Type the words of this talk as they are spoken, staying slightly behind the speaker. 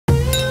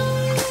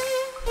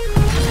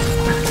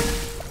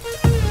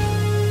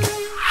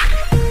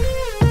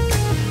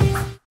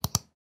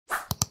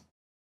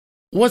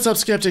What's up,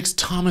 skeptics?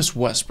 Thomas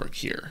Westbrook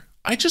here.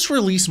 I just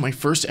released my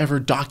first ever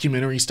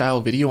documentary style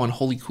video on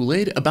Holy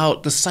Kool-Aid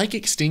about the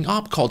psychic sting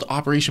op called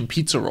Operation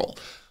Pizza Roll.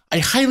 I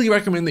highly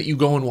recommend that you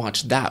go and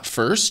watch that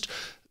first.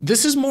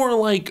 This is more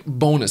like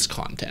bonus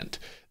content.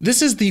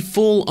 This is the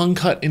full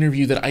uncut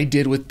interview that I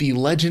did with the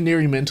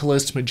legendary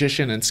mentalist,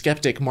 magician, and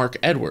skeptic Mark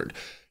Edward,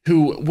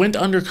 who went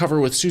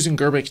undercover with Susan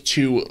Gerbic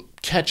to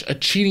catch a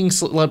cheating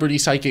celebrity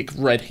psychic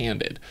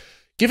red-handed.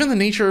 Given the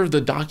nature of the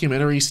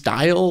documentary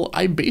style,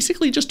 I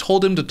basically just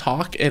told him to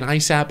talk and I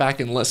sat back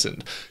and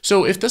listened.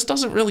 So if this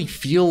doesn't really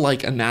feel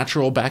like a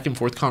natural back and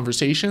forth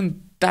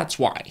conversation, that's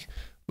why.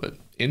 But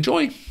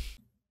enjoy.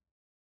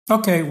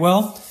 Okay,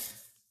 well,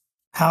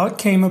 how it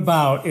came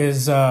about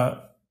is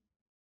I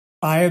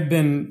have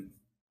been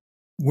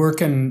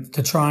working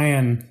to try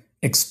and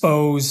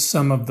expose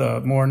some of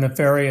the more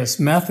nefarious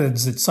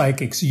methods that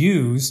psychics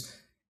use.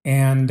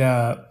 And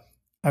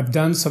I've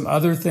done some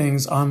other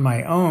things on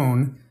my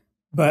own.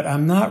 But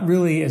I'm not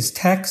really as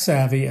tech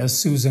savvy as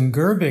Susan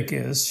Gerbic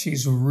is.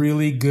 She's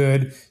really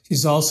good.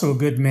 She's also a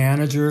good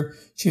manager.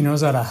 She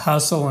knows how to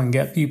hustle and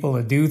get people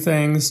to do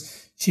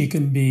things. She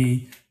can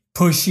be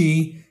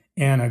pushy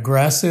and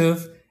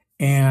aggressive.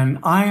 And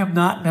I am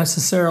not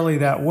necessarily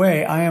that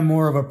way. I am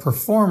more of a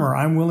performer.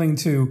 I'm willing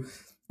to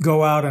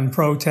go out and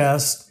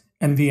protest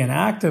and be an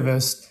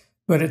activist.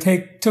 But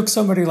it took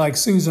somebody like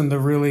Susan to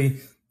really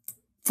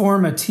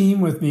form a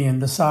team with me and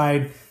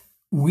decide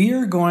we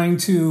are going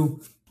to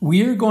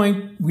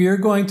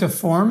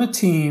form a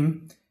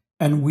team,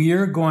 and we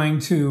are going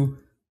to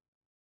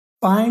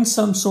find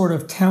some sort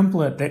of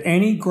template that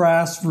any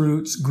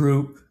grassroots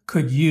group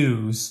could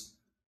use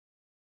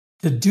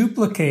to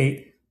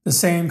duplicate the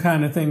same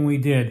kind of thing we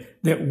did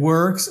that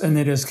works and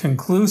that is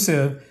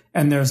conclusive,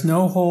 and there's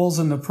no holes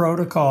in the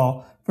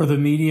protocol for the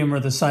medium or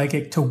the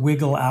psychic to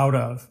wiggle out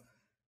of.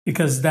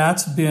 Because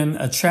that's been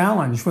a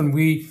challenge. When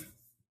we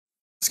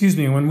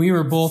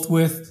were both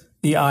with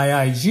the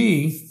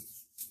IIG,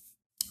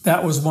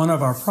 that was one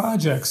of our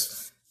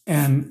projects,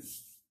 and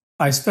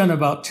I spent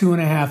about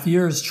 2.5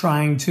 years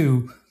trying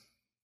to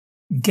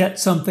get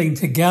something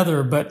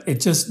together, but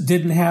it just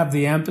didn't have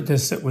the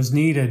impetus that was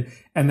needed,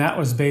 and that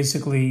was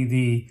basically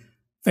the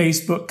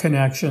Facebook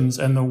connections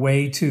and the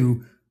way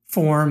to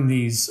form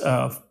these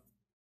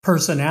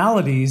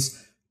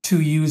personalities to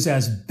use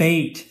as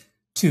bait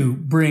to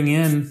bring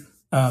in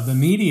the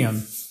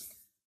medium.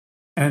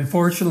 And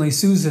fortunately,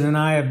 Susan and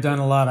I have done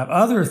a lot of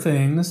other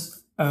things,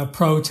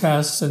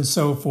 protests and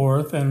so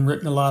forth, and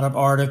written a lot of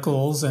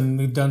articles, and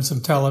we've done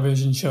some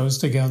television shows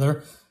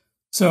together.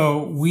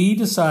 So we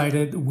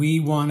decided we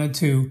wanted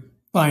to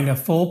find a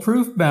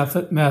foolproof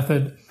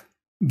method,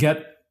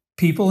 get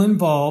people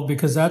involved,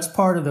 because that's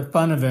part of the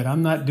fun of it.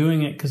 I'm not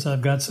doing it because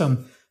I've got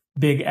some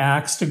big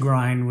axe to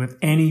grind with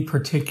any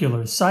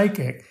particular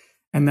psychic.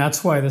 And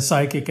that's why the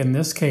psychic in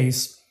this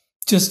case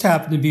just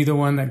happened to be the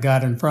one that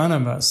got in front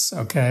of us,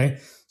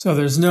 okay? So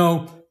there's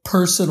no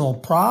personal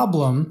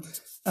problem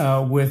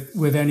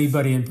with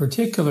anybody in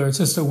particular. It's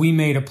just that we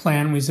made a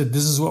plan. We said,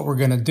 this is what we're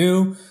going to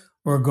do.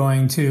 We're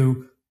going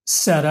to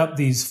set up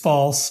these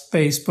false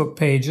Facebook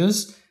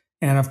pages.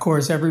 And of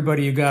course,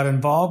 everybody who got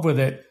involved with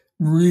it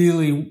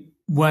really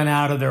went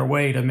out of their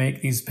way to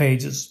make these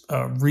pages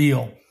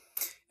real.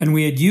 And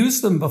we had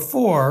used them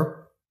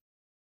before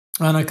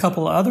on a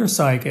couple of other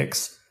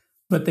psychics,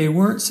 but they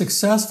weren't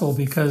successful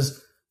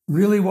because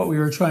really what we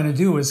were trying to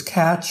do was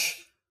catch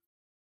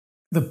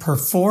the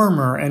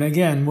performer. And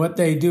again, what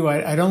they do,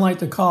 I don't like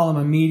to call them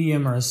a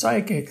medium or a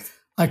psychic.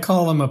 I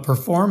call them a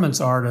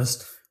performance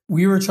artist.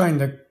 We were trying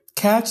to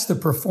catch the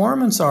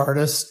performance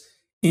artist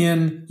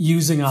in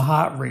using a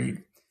hot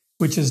read,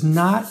 which is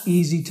not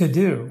easy to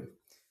do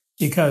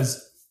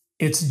because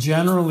it's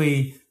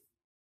generally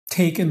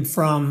taken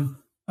from,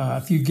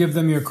 if you give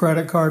them your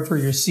credit card for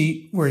your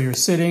seat where you're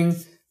sitting,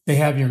 they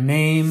have your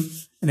name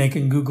and they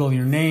can Google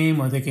your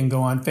name, or they can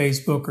go on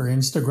Facebook or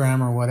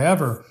Instagram or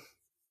whatever.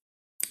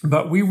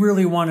 But we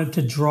really wanted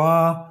to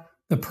draw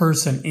the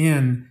person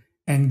in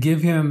and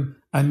give him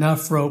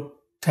enough rope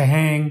to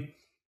hang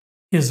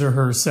his or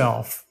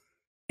herself.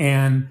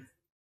 And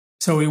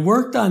so we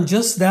worked on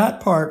just that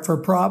part for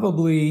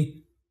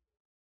probably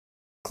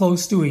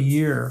close to a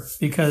year,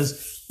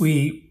 because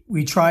we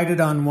tried it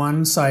on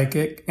one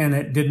psychic and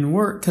it didn't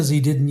work because he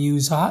didn't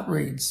use hot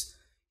reads.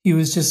 He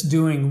was just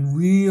doing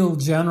real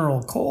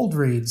general cold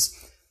reads.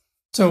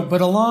 So,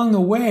 but along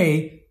the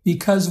way,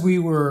 because we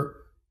were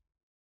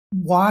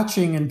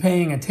watching and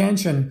paying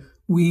attention,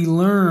 we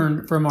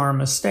learned from our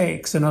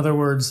mistakes. In other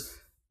words,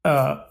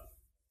 not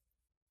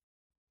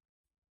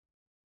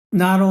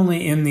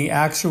only in the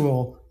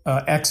actual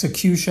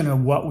execution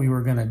of what we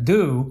were going to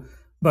do,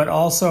 but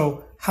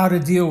also how to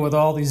deal with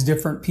all these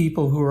different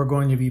people who are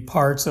going to be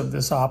parts of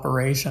this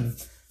operation.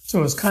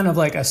 So it's kind of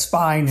like a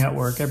spy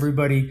network.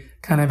 Everybody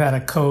kind of had a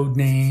code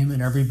name,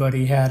 and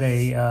everybody had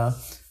a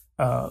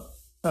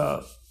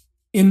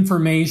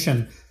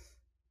information.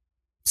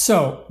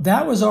 So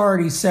that was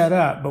already set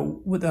up,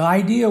 but the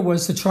idea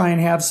was to try and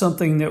have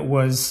something that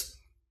was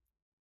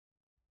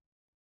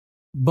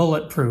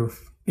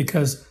bulletproof,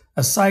 because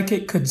a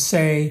psychic could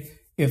say,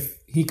 if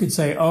he could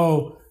say,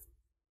 oh,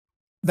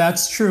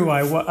 that's true.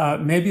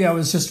 Maybe I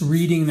was just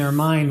reading their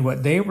mind,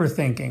 what they were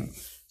thinking.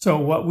 So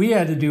what we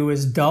had to do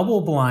is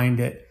double blind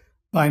it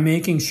by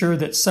making sure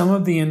that some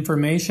of the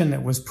information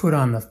that was put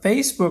on the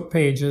Facebook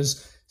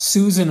pages,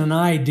 Susan and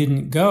I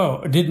didn't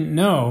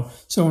know.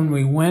 So when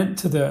we went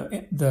to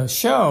the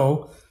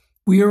show,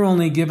 we were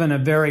only given a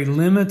very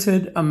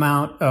limited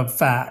amount of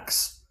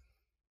facts.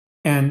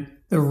 And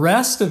the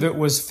rest of it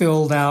was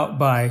filled out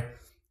by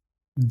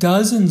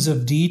dozens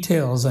of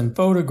details and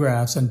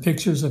photographs and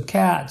pictures of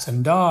cats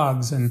and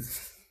dogs. And,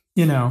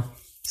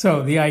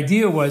 so the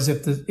idea was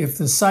if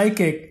the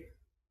psychic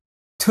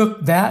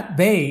took that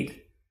bait,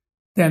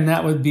 then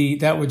that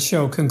would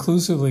show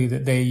conclusively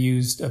that they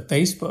used a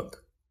Facebook,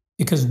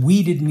 because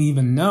we didn't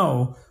even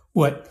know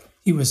what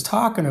he was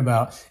talking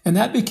about. And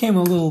that became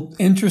a little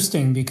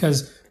interesting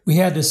because we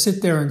had to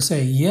sit there and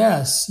say,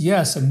 yes,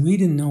 and we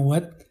didn't know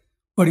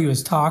what he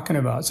was talking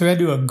about. So we had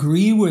to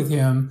agree with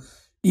him,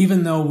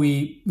 even though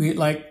we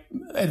like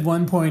at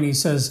one point he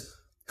says,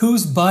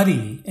 who's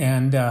Buddy?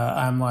 And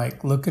I'm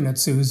like looking at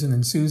Susan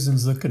and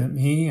Susan's looking at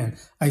me. And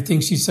I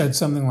think she said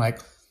something like,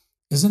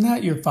 isn't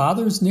that your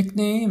father's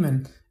nickname?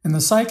 And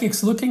the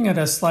psychic's looking at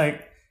us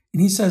like,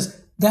 and he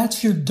says,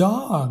 that's your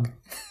dog.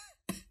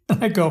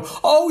 And I go,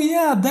 oh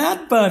yeah,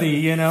 that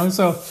Buddy,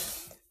 So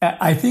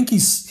I think he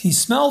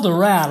smelled a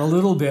rat a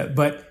little bit,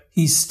 but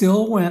he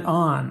still went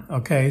on.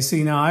 Okay.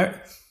 See, now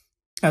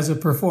as a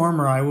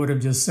performer, I would have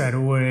just said,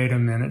 wait a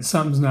minute,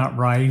 something's not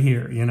right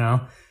here,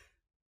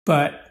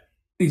 But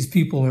these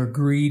people are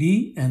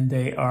greedy, and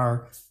they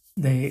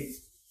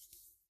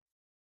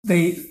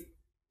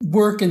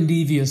work in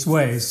devious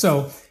ways.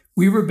 So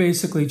we were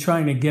basically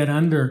trying to get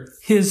under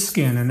his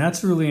skin, and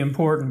that's really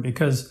important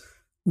because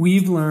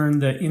we've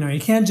learned that, you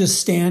can't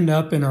just stand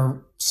up in a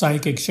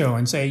psychic show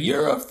and say,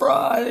 you're a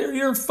fraud,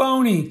 you're a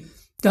phony.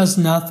 Does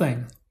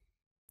nothing.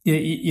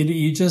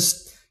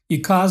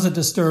 You cause a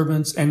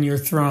disturbance and you're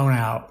thrown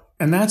out,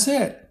 and that's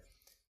it.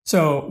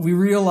 So we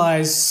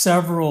realized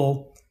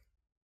several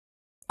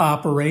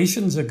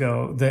operations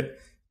ago that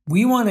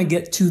we want to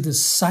get to the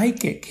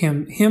psychic,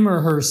 him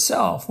or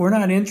herself. We're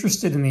not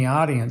interested in the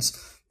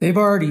audience. They've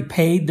already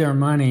paid their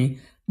money.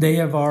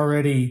 They're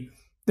already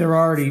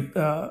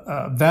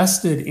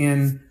vested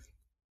in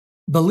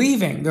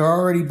believing. They're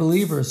already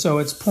believers. So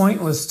it's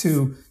pointless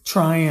to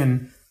try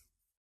and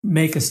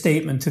make a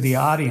statement to the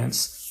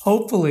audience.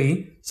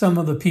 Hopefully, some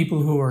of the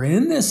people who are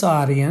in this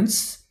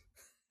audience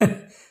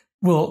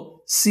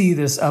will see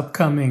this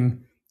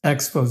upcoming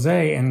expose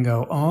and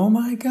go, oh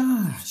my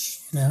gosh,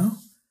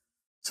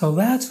 So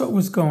that's what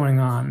was going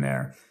on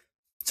there.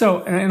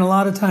 So, and a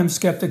lot of times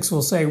skeptics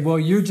will say, well,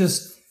 you're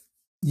just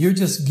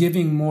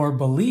giving more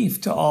belief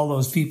to all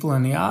those people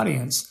in the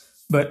audience.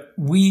 But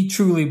we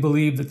truly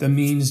believe that the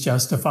means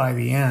justify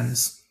the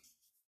ends.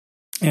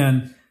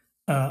 And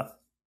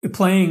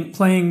fighting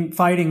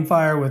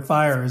fire with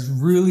fire is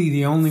really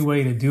the only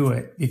way to do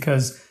it,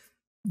 because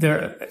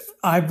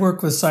I've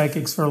worked with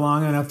psychics for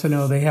long enough to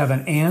know they have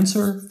an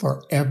answer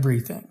for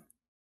everything.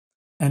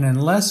 And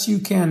unless you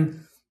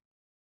can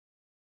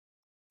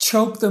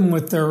choke them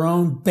with their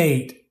own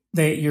bait,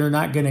 you're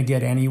not going to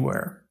get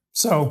anywhere.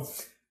 So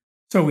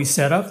we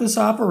set up this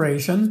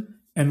operation,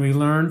 and we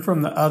learned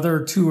from the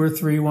other 2 or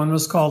 3. One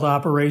was called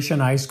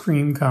Operation Ice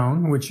Cream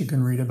Cone, which you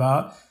can read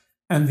about.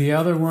 And the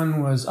other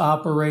one was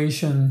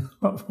Operation,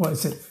 what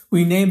was it?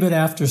 We named it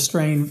after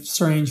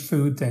strange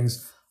food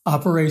things.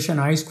 Operation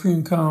Ice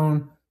Cream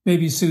Cone.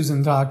 Maybe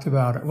Susan talked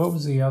about it. What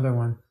was the other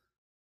one?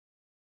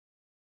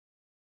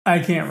 I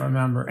can't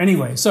remember.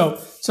 Anyway, so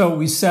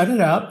we set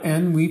it up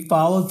and we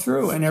followed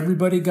through, and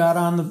everybody got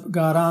on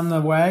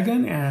the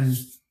wagon, and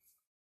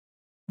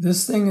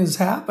this thing is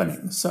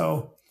happening.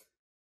 So,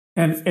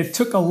 and it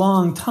took a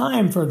long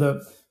time for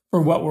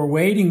what we're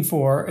waiting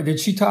for. Did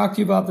she talk to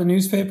you about the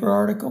newspaper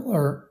article,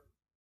 or?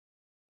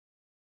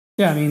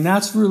 Yeah, I mean,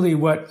 that's really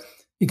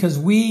because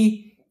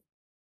we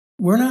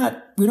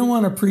don't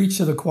want to preach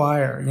to the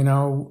choir.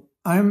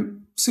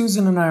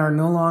 Susan and I are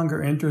no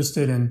longer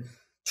interested in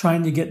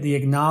trying to get the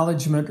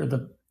acknowledgement or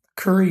the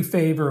curry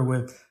favor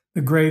with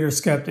the greater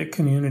skeptic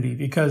community,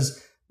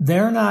 because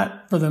they're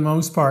not, for the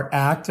most part,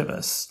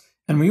 activists.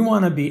 And we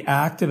want to be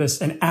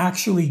activists and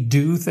actually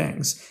do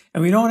things.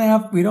 And we don't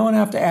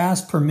have to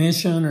ask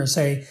permission or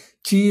say,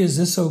 gee, is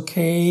this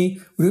okay?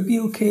 Would it be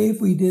okay if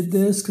we did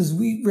this? Because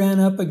we ran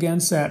up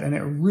against that, and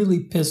it really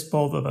pissed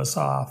both of us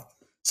off.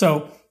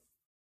 So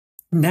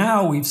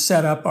now we've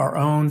set up our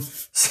own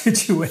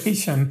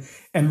situation,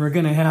 and we're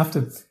going to have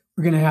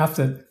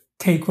to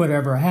take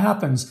whatever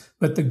happens.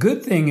 But the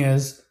good thing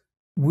is,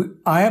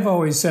 I have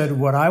always said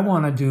what I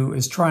want to do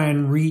is try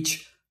and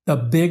reach the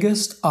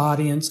biggest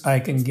audience I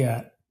can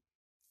get.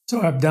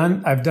 So I've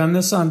done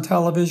this on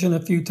television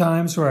a few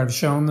times where I've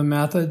shown the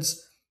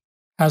methods.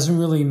 Hasn't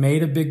really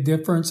made a big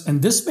difference.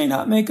 And this may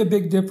not make a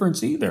big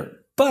difference either.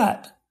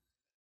 But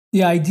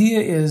the idea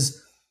is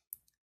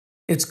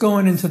it's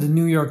going into the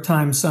New York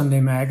Times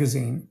Sunday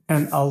magazine,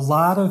 and a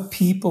lot of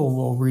people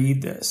will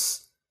read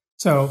this.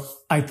 So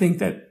I think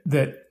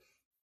that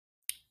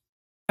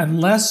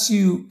unless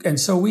you, and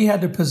so we had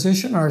to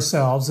position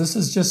ourselves. This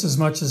is just as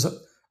much as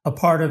a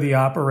part of the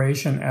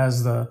operation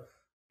as the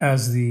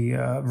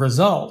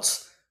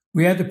results.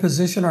 We had to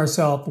position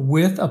ourselves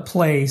with a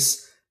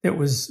place that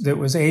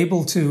was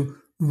able to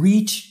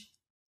reach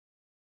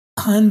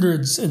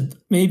hundreds and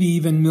maybe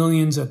even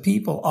millions of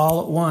people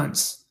all at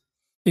once.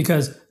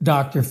 Because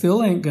Dr.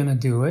 Phil ain't going to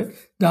do it.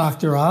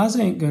 Dr. Oz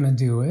ain't going to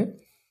do it.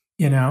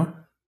 You know,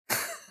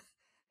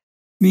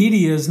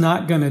 media is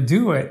not going to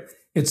do it.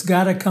 It's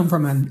got to come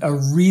from a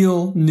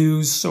real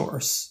news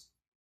source.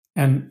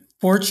 And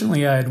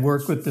fortunately, I had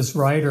worked with this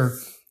writer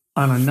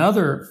on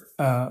another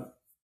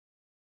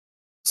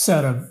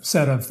set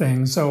of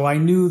things, so I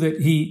knew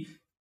that he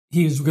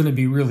was going to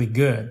be really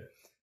good,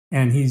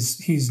 and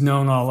he's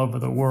known all over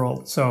the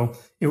world. So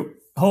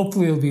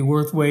hopefully it'll be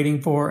worth waiting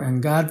for.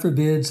 And God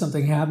forbid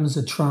something happens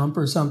to Trump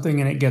or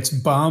something and it gets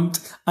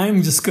bumped,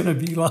 I'm just going to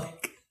be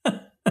like,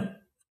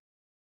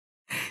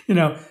 you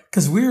know,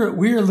 because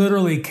we're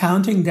literally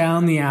counting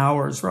down the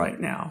hours right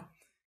now,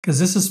 because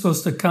this is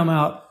supposed to come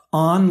out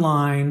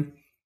online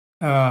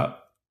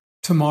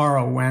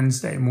tomorrow,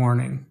 Wednesday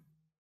morning.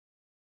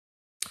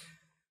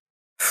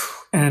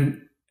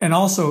 And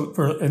also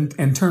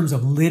in terms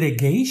of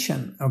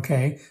litigation,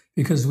 okay,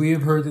 because we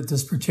have heard that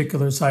this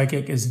particular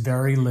psychic is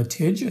very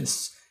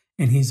litigious,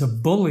 and he's a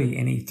bully,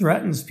 and he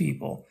threatens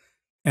people.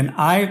 And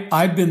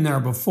I've been there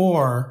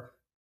before.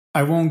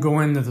 I won't go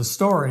into the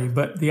story,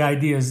 but the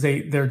idea is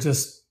they're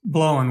just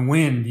blowing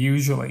wind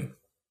usually.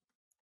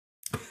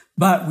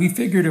 But we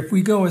figured if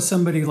we go with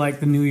somebody like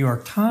the New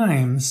York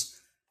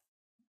Times,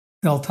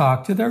 they'll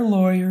talk to their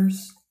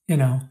lawyers, you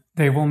know,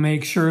 they will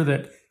make sure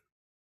that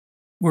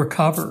we're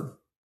covered.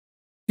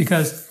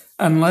 Because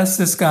unless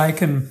this guy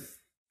can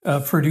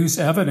produce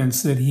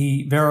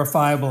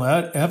verifiable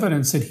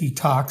evidence that he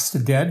talks to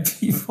dead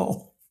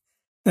people,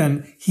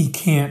 then he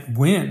can't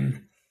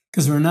win.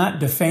 Because we're not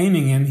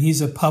defaming him.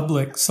 He's a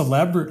public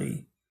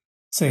celebrity.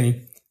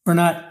 See, we're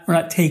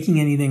not taking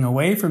anything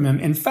away from him.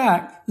 In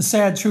fact, the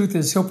sad truth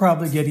is he'll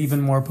probably get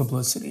even more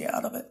publicity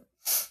out of it.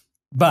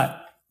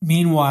 But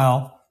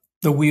meanwhile,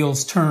 the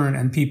wheels turn,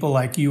 and people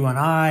like you and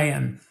I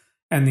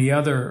and the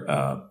other,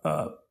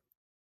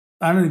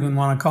 I don't even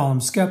want to call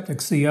them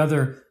skeptics, the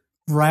other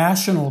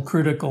rational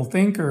critical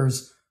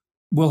thinkers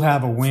will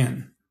have a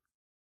win.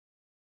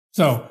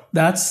 So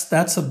that's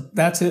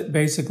it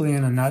basically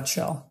in a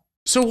nutshell.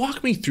 So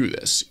walk me through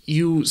this.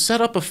 You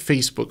set up a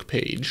Facebook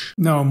page.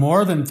 No,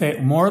 more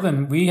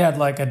than we had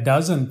like a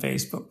dozen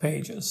Facebook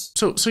pages.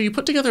 So you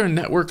put together a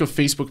network of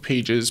Facebook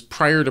pages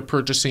prior to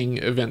purchasing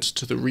events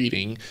to the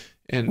reading.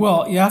 And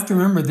well, you have to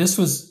remember this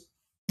was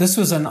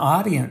an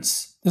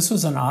audience. This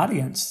was an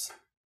audience.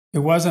 It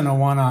wasn't a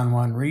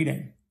one-on-one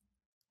reading.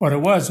 What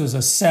it was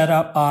a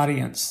set-up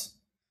audience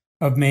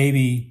of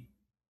maybe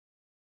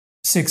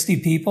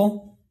 60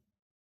 people.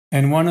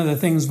 And one of the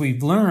things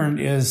we've learned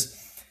is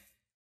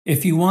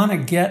if you want to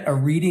get a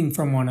reading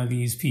from one of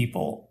these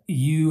people,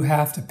 you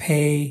have to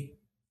pay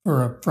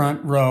for a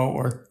front row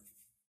or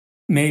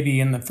maybe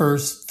in the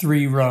first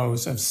 3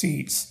 rows of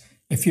seats.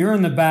 If you're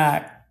in the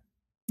back,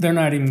 they're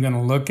not even going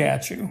to look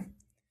at you.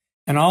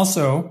 And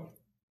also,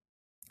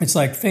 it's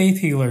like faith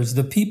healers.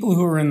 The people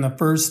who are in the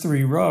first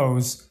 3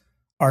 rows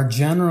are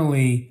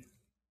generally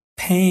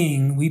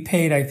paying.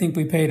 I think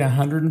we paid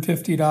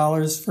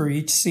 $150 for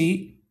each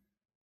seat.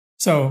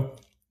 So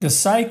the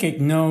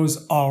psychic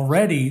knows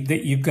already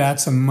that you've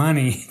got some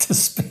money to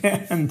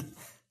spend.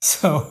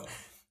 So,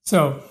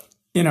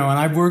 you know, and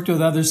I've worked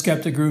with other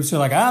skeptic groups who are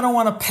like, I don't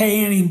want to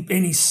pay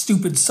any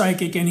stupid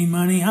psychic any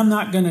money. I'm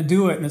not going to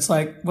do it. And it's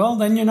like, well,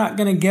 then you're not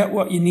going to get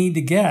what you need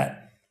to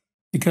get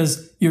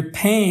because you're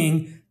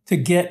paying to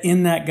get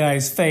in that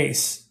guy's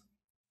face.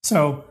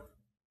 So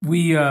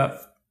we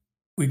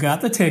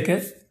got the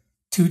ticket,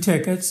 2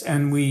 tickets,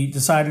 and we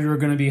decided we were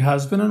going to be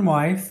husband and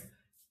wife.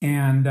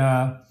 And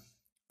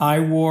I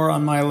wore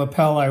on my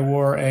lapel,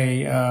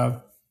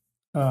 a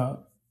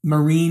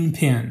marine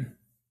pin,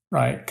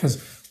 right?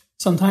 Because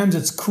sometimes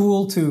it's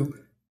cool to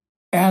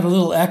add a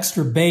little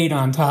extra bait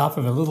on top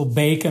of it, a little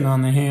bacon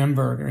on the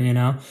hamburger, you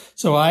know?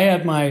 So I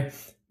had my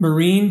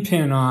marine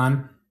pin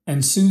on,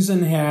 and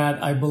Susan had,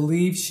 I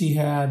believe she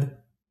had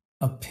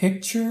a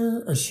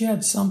picture or she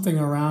had something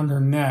around her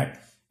neck.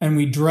 And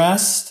we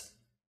dressed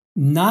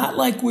not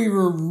like we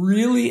were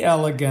really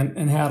elegant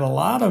and had a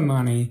lot of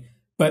money,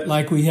 but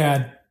like we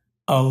had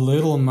a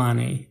little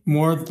money.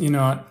 More, you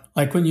know,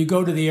 like when you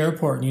go to the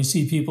airport and you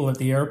see people at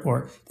the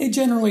airport, they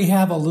generally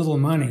have a little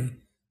money,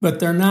 but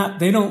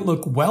they don't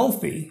look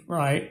wealthy,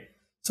 right?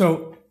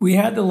 So we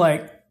had to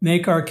like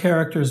make our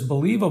characters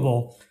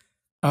believable.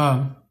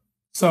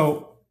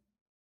 So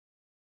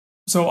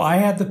I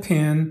had the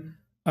pin,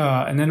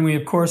 and then we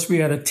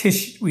had a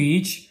tissue. We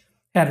each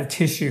had a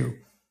tissue,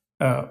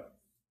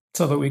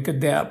 so that we could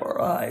dab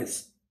our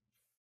eyes,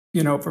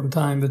 you know, from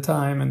time to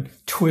time and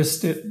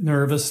twist it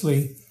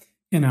nervously,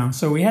 you know.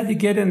 So we had to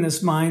get in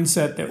this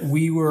mindset that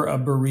we were a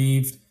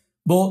bereaved.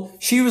 Well,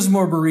 she was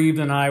more bereaved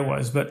than I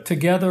was, but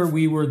together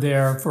we were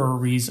there for a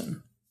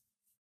reason.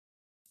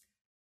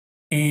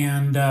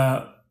 And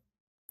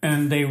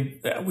And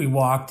we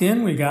walked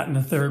in, we got in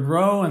the third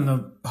row, and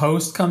the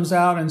host comes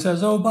out and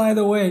says, "Oh, by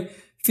the way,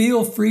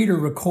 feel free to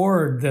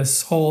record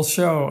this whole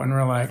show." And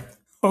we're like,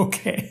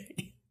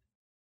 okay.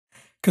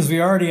 Because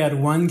we already had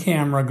one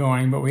camera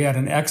going, but we had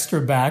an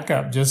extra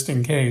backup just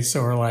in case.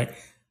 So we're like,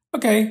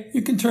 okay,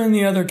 you can turn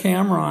the other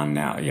camera on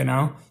now, you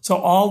know? So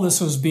all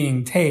this was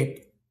being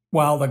taped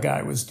while the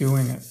guy was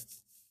doing it.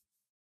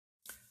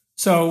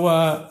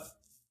 So,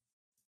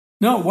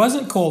 no, it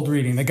wasn't cold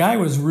reading. The guy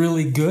was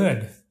really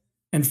good.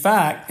 In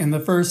fact, in the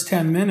first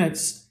 10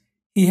 minutes,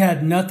 he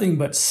had nothing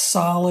but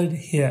solid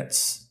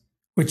hits,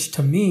 which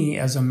to me,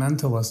 as a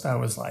mentalist, I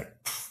was like,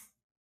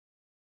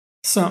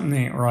 something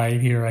ain't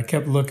right here. I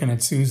kept looking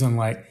at Susan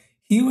like,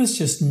 he was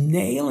just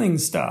nailing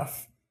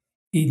stuff.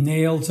 He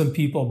nailed some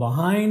people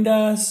behind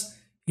us.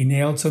 He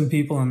nailed some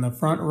people in the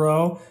front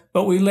row.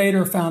 But we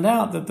later found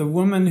out that the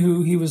woman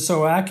who he was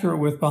so accurate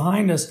with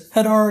behind us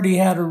had already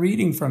had a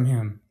reading from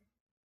him.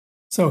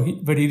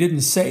 But he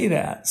didn't say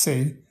that,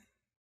 see?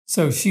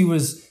 So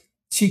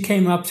she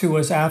came up to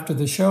us after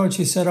the show and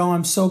she said, "Oh,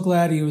 I'm so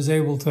glad he was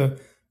able to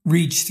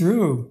reach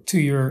through to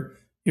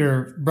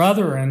your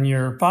brother and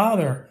your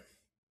father."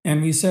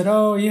 And we said,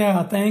 "Oh,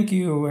 yeah, thank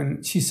you."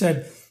 And she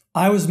said,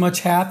 "I was much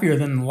happier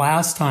than the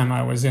last time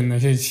I was in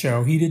his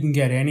show. He didn't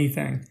get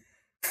anything."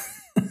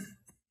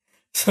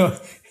 So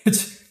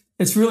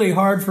it's really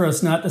hard for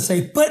us not to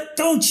say, "But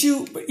don't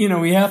you,"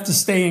 we have to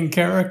stay in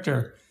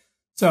character.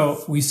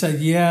 So we said,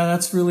 "Yeah,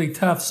 that's really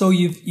tough. So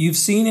you've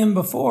seen him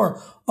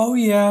before?" "Oh,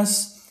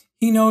 yes,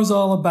 he knows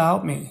all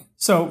about me."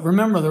 So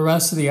remember, the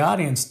rest of the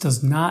audience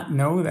does not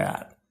know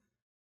that.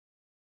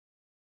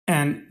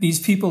 And these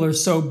people are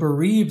so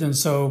bereaved and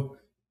so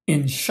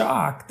in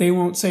shock, they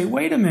won't say,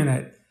 "Wait a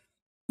minute,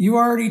 you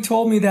already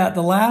told me that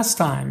the last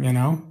time,"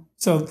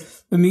 So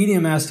the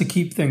medium has to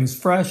keep things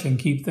fresh and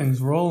keep things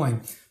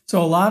rolling.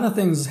 So a lot of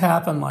things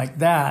happen like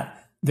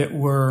that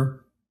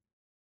were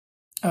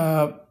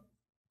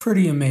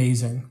pretty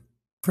amazing.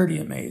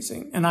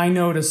 And I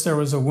noticed there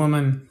was a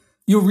woman,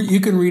 you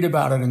can read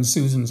about it in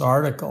Susan's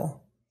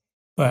article,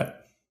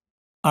 but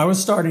I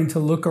was starting to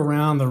look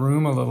around the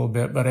room a little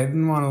bit, but I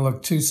didn't want to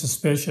look too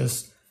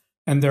suspicious.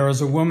 And there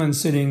was a woman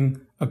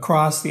sitting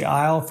across the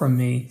aisle from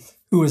me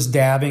who was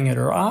dabbing at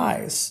her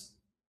eyes.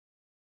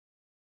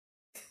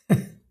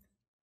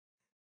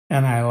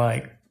 And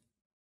I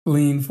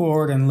leaned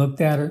forward and looked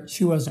at her.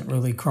 She wasn't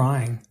really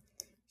crying.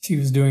 She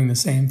was doing the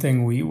same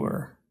thing we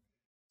were.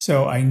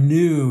 So I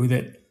knew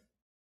that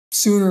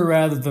sooner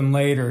rather than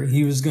later,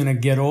 he was going to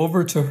get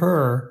over to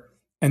her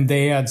and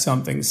they had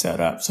something set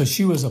up. So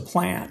she was a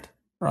plant,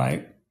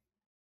 right?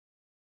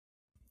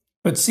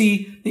 But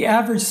see, the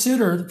average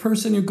sitter, the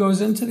person who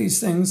goes into these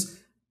things,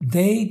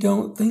 they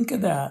don't think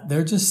of that.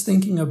 They're just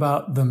thinking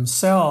about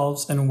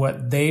themselves and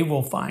what they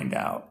will find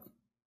out.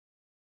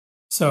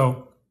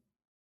 So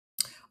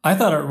I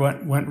thought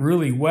it went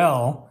really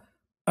well.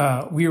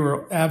 We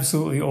were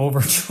absolutely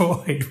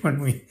overjoyed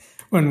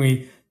when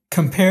we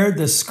compared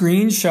the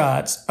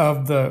screenshots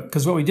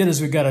because what we did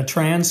is we got a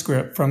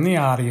transcript from the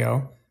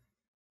audio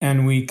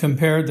and we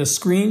compared the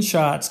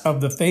screenshots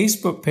of the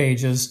Facebook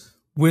pages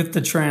with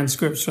the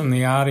transcripts from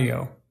the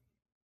audio.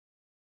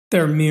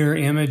 They're mirror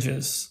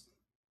images,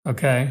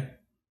 okay?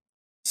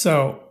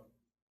 So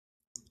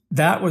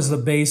that was the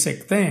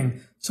basic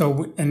thing.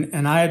 So,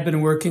 and I had been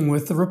working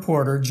with the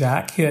reporter,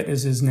 Jack Hitt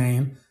is his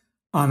name,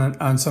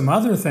 on some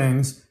other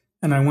things.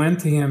 And I went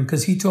to him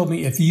because he told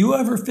me, if you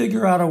ever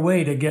figure out a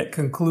way to get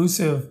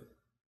conclusive,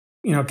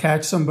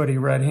 catch somebody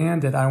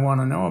red-handed, I want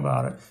to know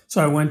about it.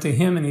 So I went to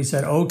him and he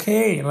said,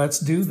 "Okay, let's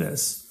do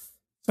this."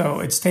 So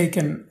it's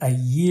taken a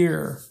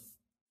year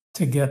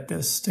to get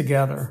this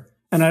together.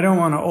 And I don't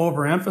want to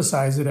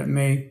overemphasize it. It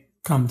may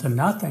come to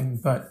nothing,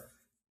 but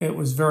it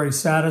was very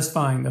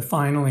satisfying to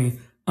finally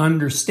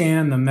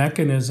understand the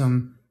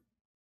mechanism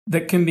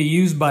that can be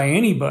used by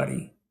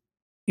anybody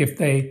if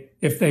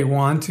they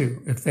want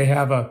to, if they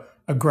have a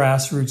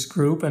grassroots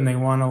group and they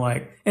want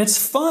to it's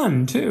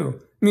fun too.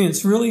 I mean,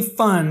 it's really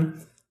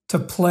fun to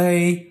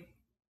play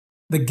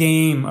the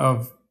game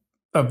of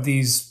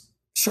these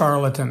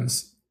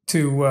charlatans,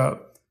 to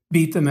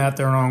beat them at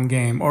their own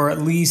game, or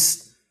at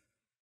least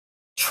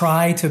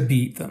try to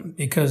beat them,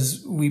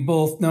 because we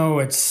both know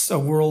it's a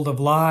world of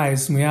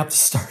lies and we have to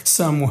start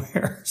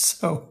somewhere.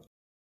 So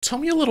tell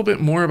me a little bit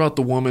more about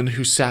the woman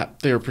who sat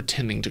there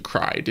pretending to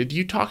cry. Did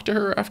you talk to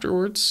her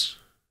afterwards?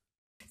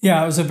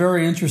 Yeah, it was a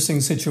very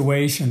interesting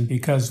situation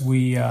because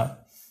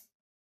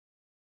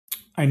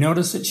I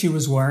noticed that she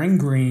was wearing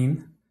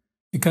green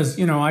because,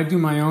 I do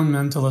my own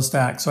mentalist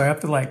act. So I have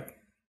to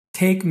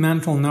take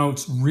mental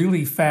notes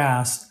really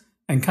fast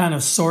and kind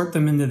of sort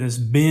them into this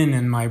bin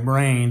in my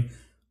brain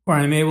where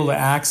I'm able to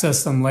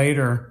access them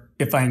later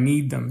if I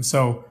need them.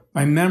 So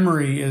my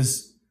memory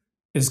is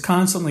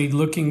constantly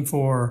looking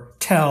for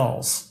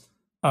tells.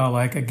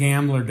 Like a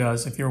gambler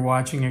does if you're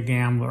watching a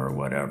gambler or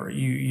whatever.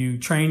 You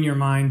train your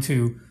mind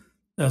to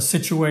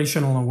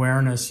situational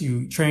awareness.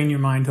 You train your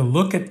mind to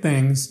look at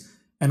things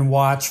and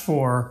watch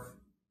for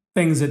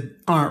things that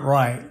aren't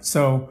right.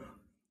 So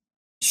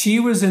She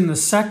was in the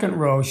second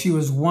row. She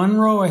was one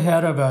row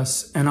ahead of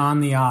us and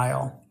on the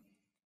aisle.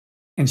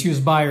 And she was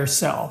by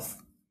herself.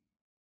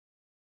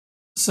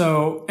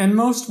 So, and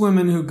most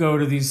women who go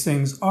to these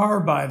things are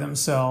by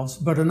themselves,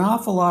 but an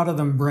awful lot of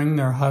them bring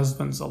their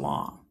husbands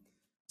along.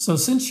 So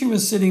since she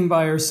was sitting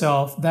by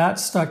herself, that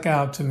stuck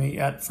out to me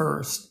at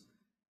first.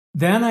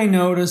 Then I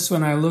noticed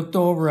when I looked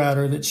over at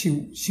her that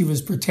she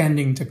was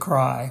pretending to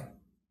cry.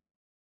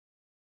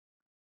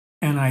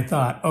 And I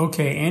thought,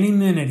 okay, any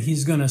minute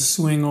he's going to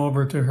swing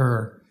over to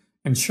her.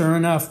 And sure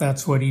enough,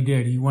 that's what he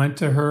did. He went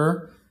to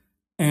her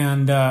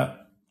and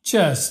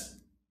just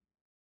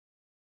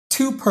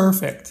too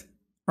perfect,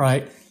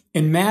 right?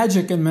 In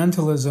magic and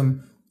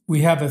mentalism,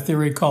 we have a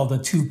theory called the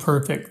too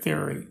perfect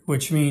theory,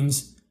 which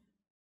means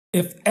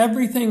if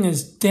everything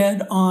is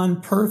dead on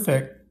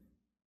perfect,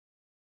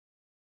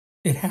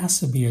 it has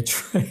to be a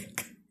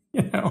trick,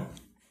 you know?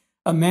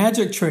 A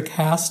magic trick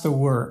has to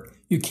work.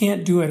 You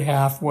can't do it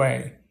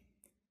halfway.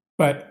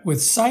 But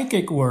with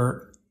psychic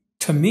work,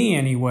 to me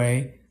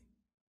anyway,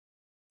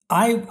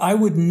 I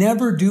would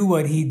never do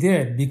what he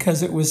did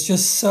because it was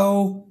just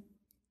so,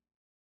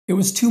 it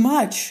was too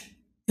much.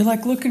 You're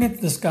like looking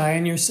at this guy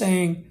and you're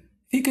saying,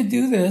 if he could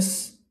do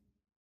this,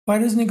 why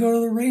doesn't he go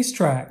to the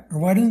racetrack? Or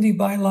why doesn't he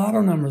buy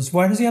lotto numbers?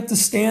 Why does he have to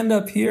stand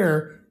up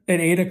here at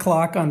 8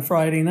 o'clock on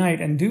Friday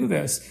night and do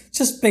this? It's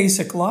just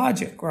basic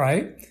logic,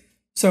 right?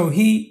 So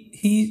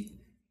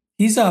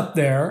he's up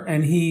there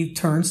and he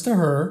turns to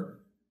her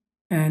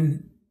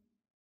and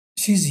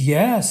she's,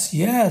 yes,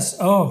 yes.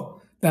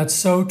 Oh, that's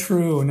so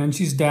true. And then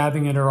she's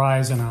dabbing at her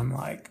eyes and I'm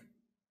like,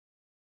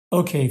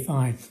 okay,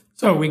 fine.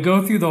 So we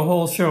go through the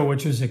whole show,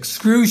 which is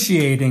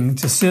excruciating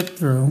to sit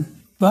through,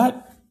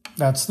 but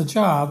that's the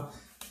job.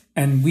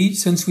 And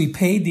since we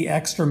paid the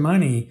extra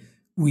money,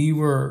 we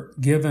were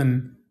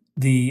given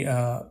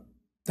the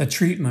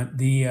treatment.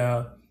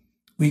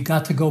 We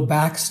got to go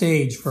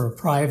backstage for a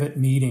private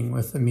meeting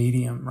with the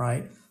medium,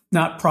 right?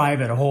 Not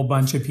private, a whole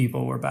bunch of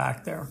people were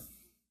back there.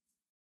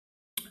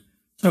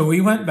 So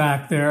we went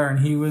back there and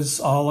he was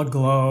all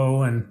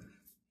aglow and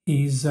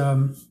he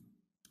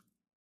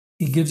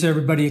gives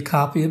everybody a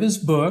copy of his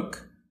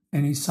book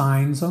and he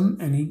signs them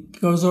and he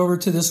goes over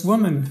to this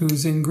woman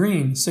who's in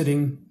green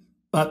sitting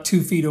about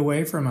 2 feet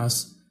away from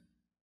us.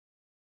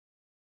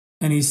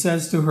 And he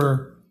says to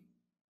her,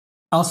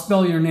 I'll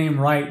spell your name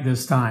right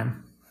this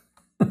time.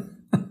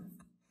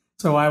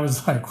 So I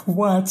was like,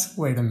 what?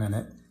 Wait a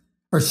minute.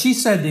 Or she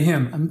said to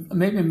him,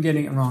 maybe I'm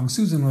getting it wrong,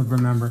 Susan would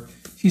remember.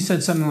 She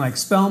said something like,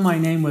 spell my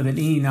name with an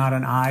E, not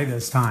an I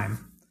this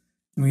time.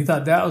 And we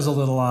thought that was a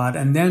little odd.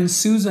 And then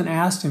Susan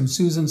asked him,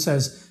 Susan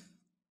says,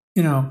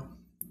 you know,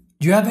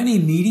 do you have any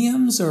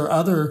mediums or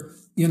other,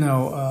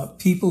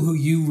 people who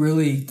you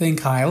really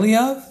think highly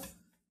of?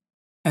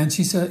 And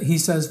he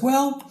says,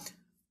 well,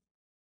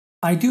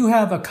 I do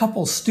have a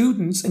couple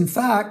students. In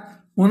fact,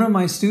 one of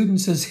my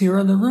students is here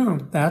in the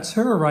room. That's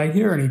her right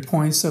here. And he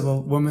points to the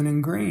woman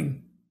in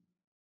green.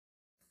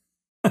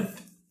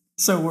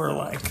 So we're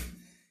like,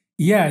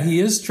 yeah, he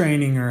is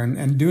training her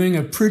and doing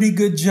a pretty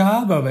good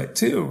job of it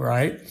too,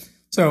 right?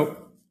 So,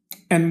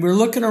 and we're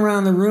looking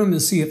around the room to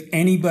see if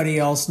anybody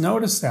else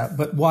noticed that,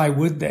 but why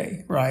would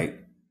they, right?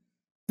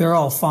 They're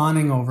all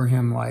fawning over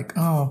him like,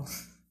 oh,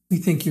 we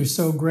think you're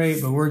so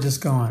great, but we're just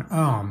going,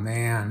 oh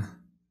man,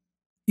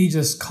 he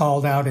just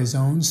called out his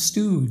own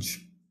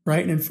stooge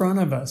right in front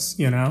of us,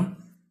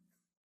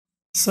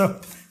 So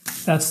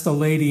that's the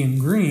lady in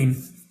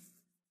green.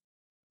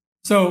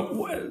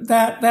 So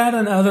that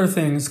and other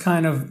things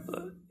kind of,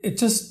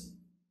 it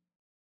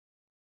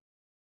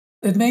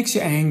makes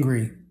you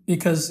angry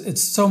because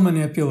it's so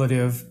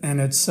manipulative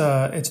and it's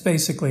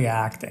basically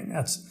acting.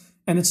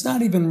 And it's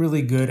not even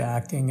really good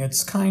acting.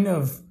 It's kind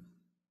of,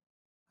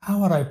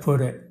 how would I put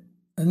it?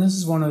 And this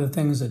is one of the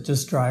things that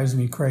just drives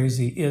me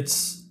crazy.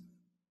 It's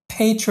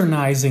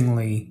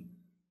patronizingly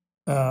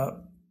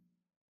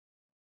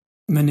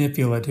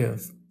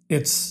manipulative.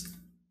 It's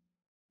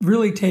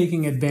really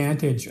taking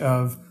advantage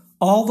of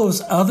all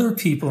those other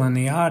people in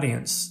the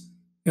audience.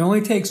 It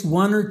only takes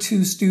 1 or 2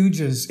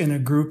 stooges in a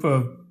group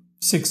of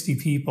 60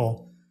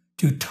 people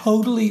to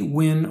totally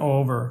win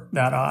over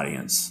that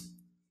audience.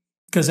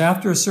 Because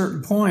after a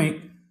certain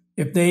point,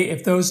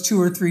 if those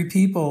 2 or 3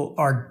 people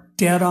are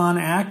dead on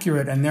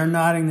accurate and they're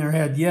nodding their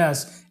head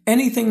yes,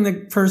 anything the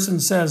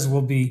person says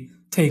will be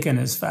taken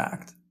as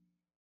fact.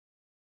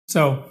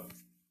 So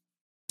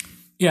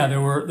yeah,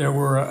 there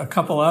were a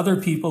couple other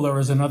people. There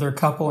was another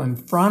couple in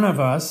front of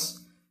us.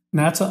 And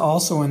that's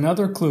also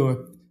another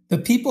clue. The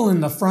people in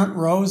the front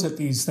rows at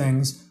these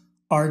things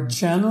are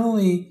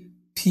generally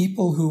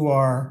people who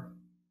are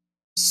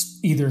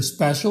either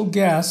special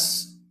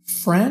guests,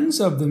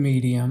 friends of the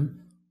medium,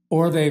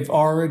 or they've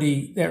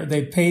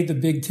paid the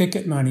big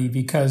ticket money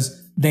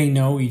because they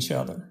know each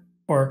other,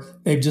 or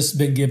they've just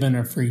been given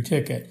a free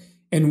ticket.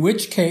 In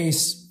which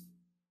case,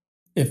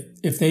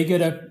 if they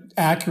get an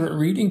accurate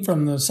reading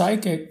from the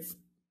psychic,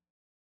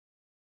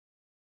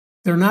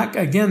 they're not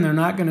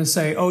going to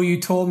say, oh, you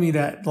told me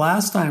that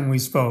last time we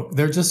spoke.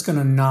 They're just going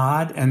to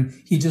nod, and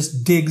he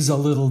just digs a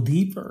little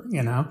deeper,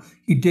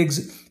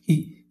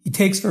 he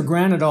takes for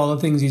granted all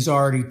the things he's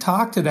already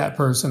talked to that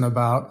person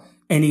about,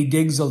 and he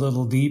digs a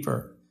little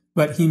deeper.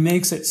 But he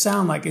makes it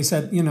sound like he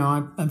said,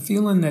 I'm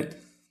feeling that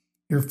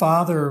your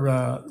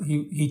father,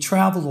 he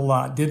traveled a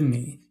lot, didn't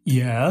he?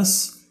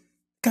 Yes.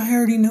 Guy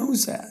already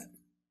knows that.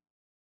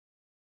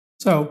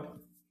 So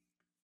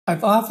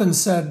I've often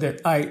said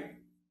that I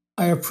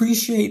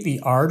appreciate the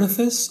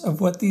artifice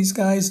of what these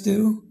guys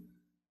do,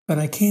 but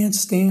I can't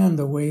stand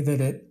the way that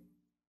it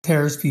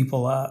tears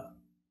people up.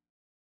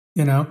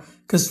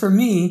 Because for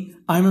me,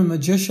 I'm a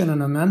magician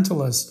and a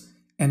mentalist,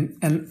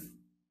 and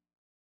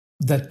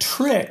the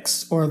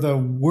tricks or the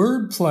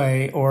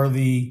wordplay or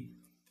the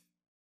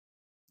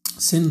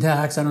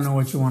syntax, I don't know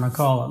what you want to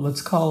call it.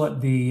 Let's call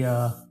it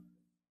the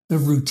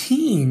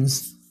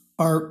routines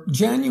are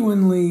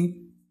genuinely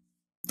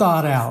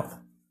thought out.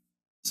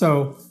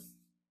 So,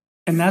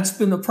 and that's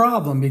been the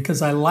problem,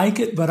 because I like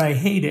it, but I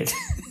hate it.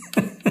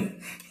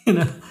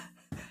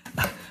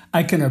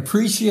 I can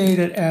appreciate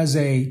it as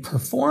a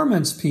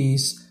performance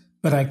piece,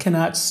 but I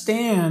cannot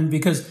stand,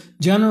 because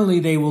generally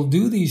they will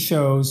do these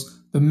shows.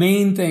 The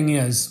main thing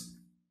is,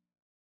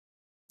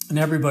 and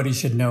everybody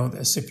should know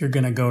this if you're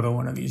going to go to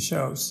one of these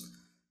shows,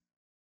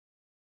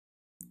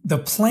 the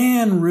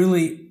plan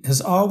really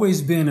has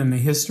always been in the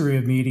history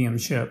of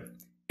mediumship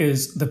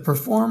is the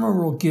performer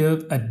will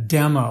give a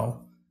demo,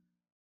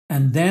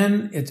 and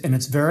then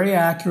it's very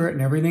accurate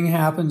and everything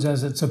happens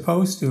as it's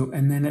supposed to.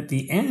 And then at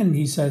the end,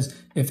 he says,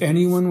 if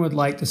anyone would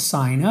like to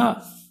sign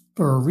up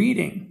for a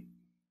reading,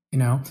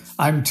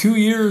 I'm 2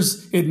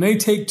 years, it may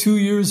take 2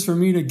 years for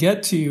me to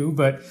get to you,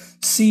 but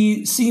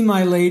see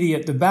my lady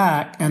at the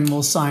back and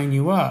we'll sign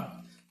you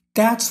up.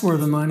 That's where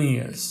the money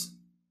is.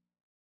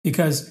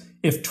 Because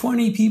if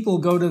 20 people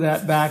go to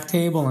that back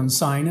table and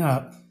sign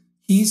up,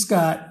 he's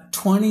got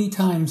 20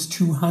 times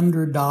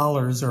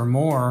 $200 or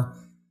more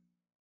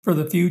for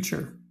the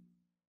future.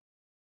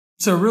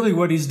 So really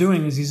what he's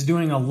doing is he's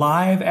doing a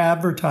live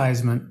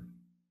advertisement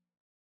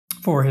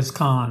for his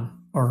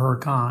con or her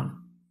con,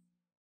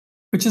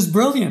 which is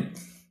brilliant.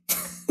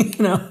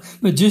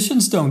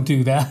 Magicians don't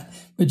do that.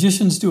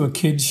 Magicians do a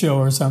kid's show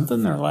or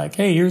something. They're like,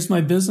 hey, here's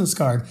my business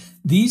card.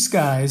 These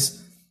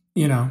guys,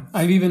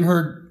 I've even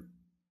heard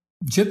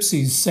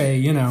gypsies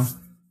say,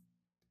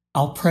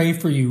 I'll pray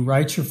for you.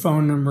 Write your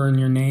phone number and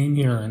your name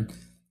here. And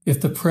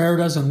if the prayer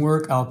doesn't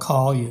work, I'll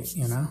call you,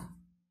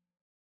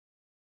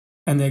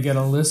 And they get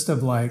a list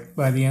of,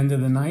 by the end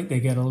of the night, they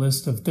get a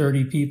list of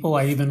 30 people.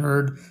 I even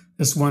heard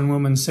this one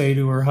woman say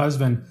to her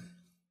husband,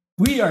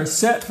 we are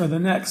set for the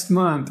next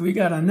month. We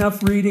got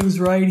enough readings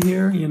right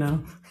here,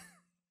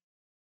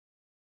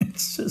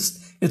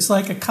 It's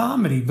like a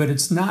comedy, but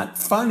it's not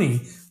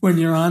funny when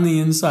you're on the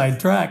inside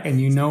track and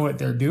you know what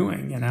they're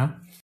doing,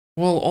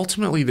 Well,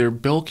 ultimately they're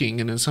bilking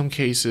and in some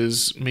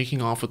cases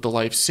making off with the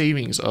life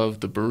savings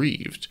of the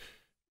bereaved,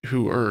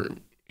 who are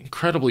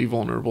incredibly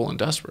vulnerable and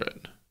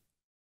desperate.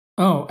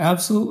 Oh,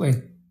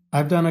 absolutely.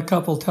 I've done a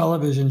couple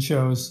television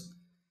shows.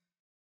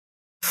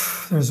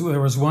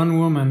 There was one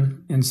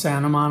woman in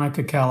Santa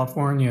Monica,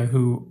 California,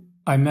 who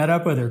I met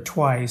up with her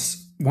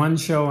twice, one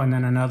show and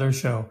then another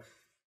show.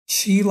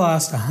 She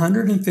lost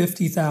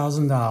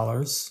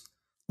 $150,000,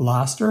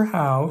 lost her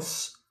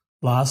house,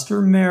 lost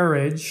her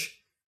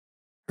marriage.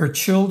 Her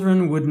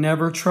children would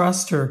never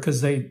trust her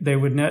because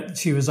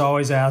she was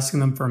always asking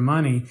them for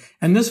money.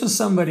 And this was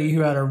somebody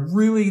who had a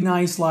really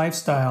nice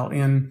lifestyle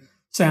in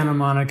Santa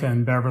Monica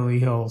and Beverly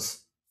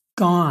Hills.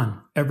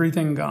 Gone.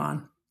 Everything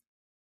gone.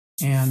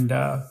 And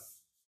the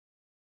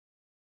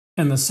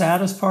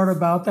saddest part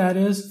about that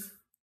is,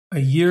 a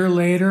year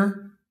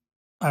later,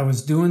 I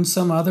was doing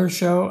some other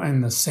show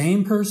and the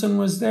same person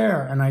was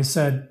there. And I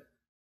said,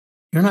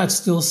 you're not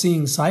still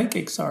seeing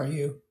psychics, are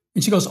you?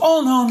 And she goes,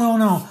 oh,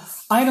 no.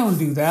 I don't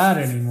do that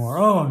anymore.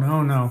 Oh,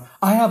 no.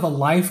 I have a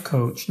life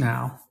coach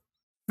now.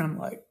 And I'm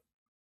like,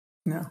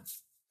 no.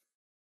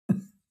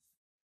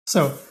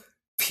 So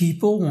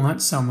people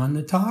want someone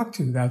to talk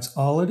to. That's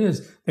all it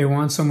is. They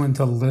want someone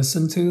to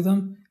listen to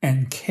them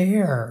and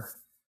care.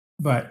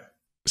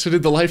 So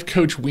did the life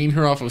coach wean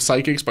her off of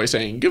psychics by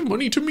saying, give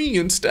money to me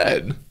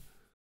instead?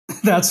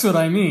 That's what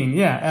I mean.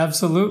 Yeah,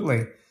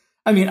 absolutely.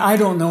 I mean, I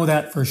don't know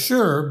that for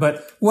sure,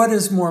 but what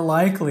is more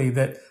likely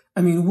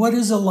what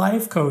is a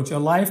life coach? A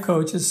life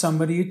coach is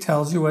somebody who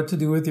tells you what to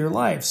do with your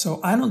life. So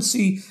I don't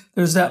see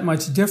there's that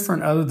much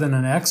different other than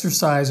an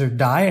exercise or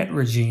diet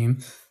regime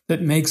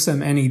that makes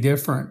them any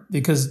different,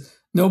 because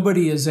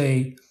nobody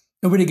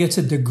gets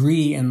a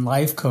degree in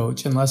life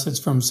coach unless it's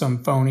from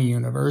some phony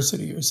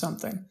university or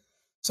something.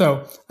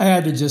 So I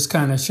had to just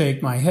kind of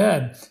shake my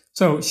head.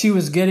 So she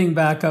was getting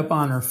back up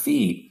on her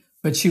feet,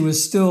 but she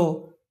was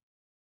still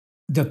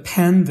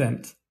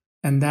dependent.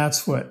 And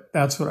that's what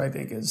I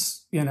think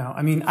is,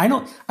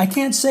 I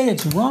can't say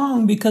it's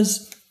wrong,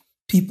 because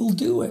people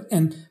do it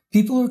and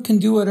people can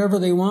do whatever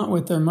they want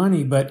with their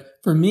money. But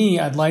for me,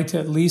 I'd like to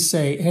at least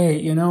say,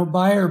 hey,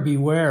 buyer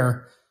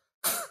beware.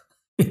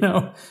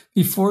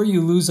 before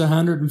you lose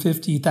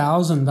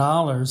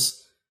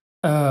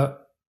 $150,000,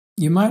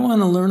 you might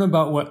want to learn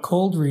about what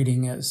cold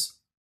reading is.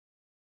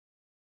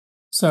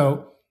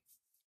 So,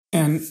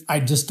 and I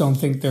just don't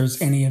think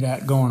there's any of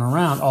that going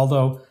around.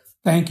 Although,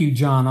 thank you,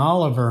 John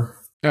Oliver.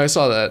 I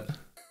saw that.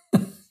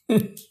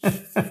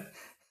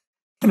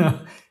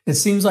 It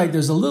seems like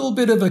there's a little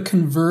bit of a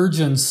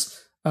convergence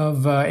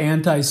of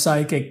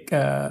anti-psychic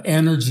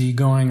energy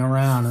going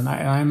around, and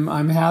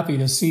I'm happy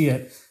to see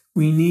it.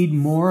 We need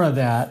more of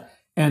that,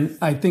 and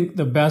I think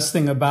the best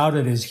thing about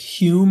it is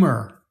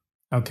humor.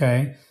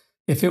 Okay,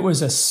 if it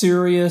was a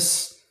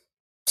serious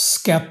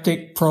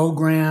skeptic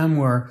program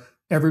where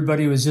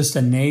everybody was just a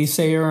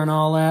naysayer and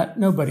all that,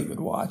 nobody would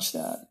watch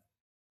that.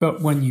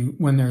 But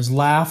when there's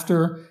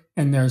laughter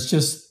and there's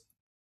just,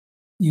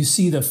 you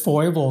see the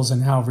foibles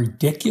and how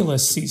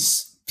ridiculous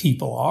these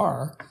people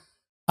are,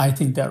 I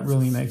think that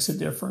really makes a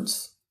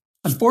difference.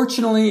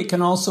 Unfortunately, it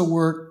can also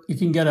work. You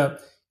can get a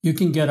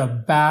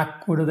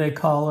what do they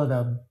call it?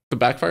 The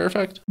backfire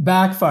effect?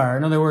 Backfire.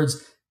 In other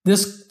words,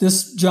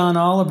 this John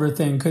Oliver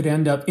thing could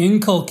end up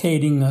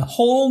inculcating a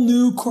whole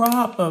new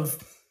crop of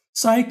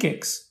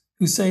psychics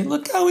who say,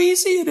 look how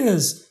easy it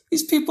is.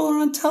 These people are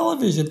on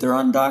television. They're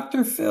on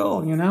Dr.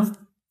 Phil,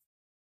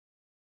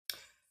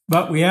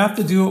 But we have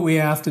to do what we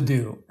have to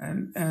do.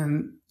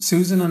 And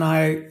Susan and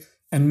I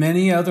and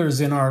many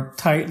others in our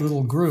tight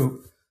little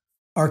group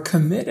are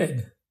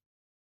committed.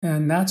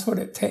 And that's what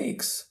it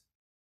takes.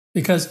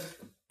 Because,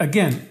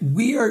 again,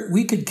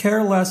 we could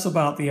care less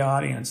about the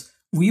audience.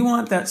 We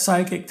want that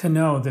psychic to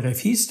know that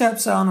if he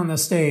steps out on the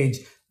stage,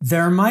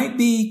 there might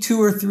be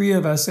 2 or 3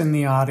 of us in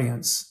the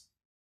audience.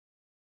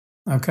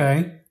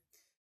 Okay?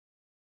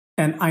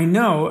 And I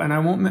know, and I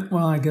won't,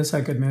 well, I guess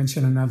I could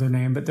mention another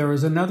name, but there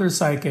was another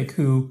psychic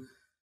who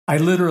I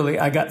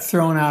got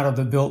thrown out of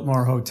the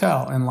Biltmore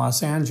Hotel in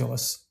Los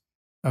Angeles.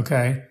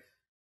 Okay?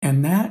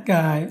 And that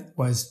guy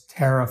was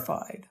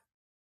terrified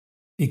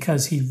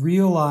because he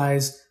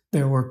realized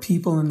there were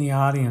people in the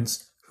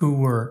audience who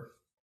were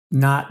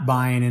not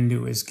buying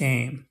into his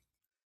game.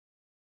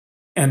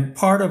 And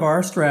part of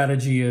our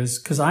strategy is,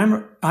 because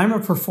I'm a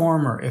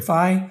performer, if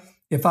I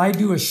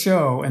do a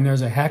show and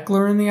there's a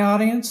heckler in the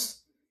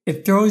audience,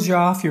 it throws you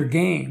off your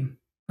game,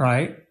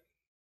 right?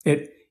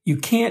 You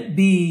can't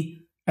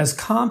be as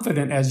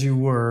confident as you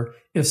were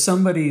if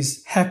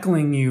somebody's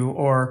heckling you,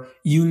 or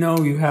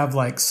you have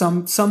like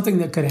something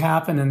that could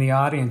happen in the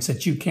audience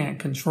that you can't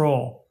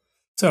control.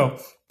 So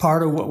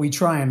part of what we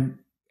try and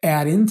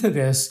add into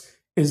this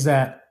is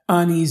that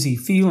uneasy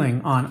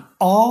feeling on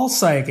all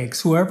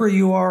psychics, whoever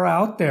you are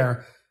out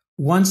there.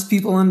 Once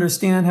people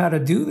understand how to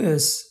do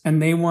this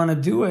and they want to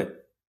do it,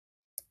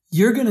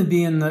 you're going to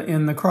be in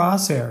the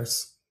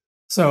crosshairs.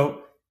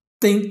 So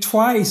think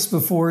twice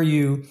before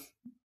you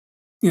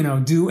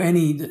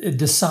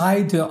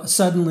decide to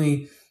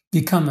suddenly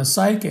become a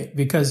psychic,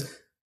 because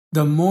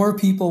the more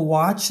people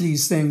watch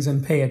these things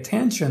and pay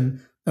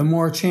attention, the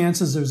more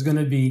chances there's going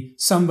to be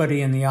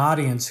somebody in the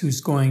audience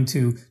who's going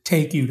to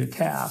take you to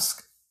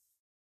task.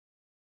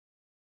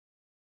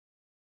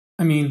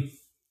 I mean,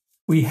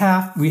 we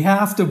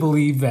have to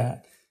believe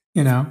that,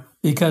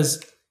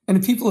 because,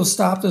 and people have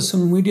stopped us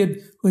when we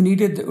did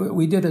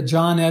a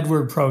John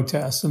Edward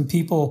protest, and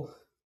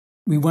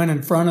we went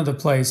in front of the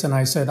place and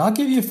I said, I'll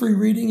give you a free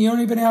reading. You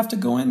don't even have to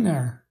go in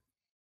there.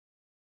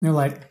 And they're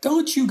like,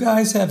 don't you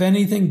guys have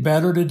anything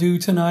better to do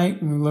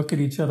tonight? And we look at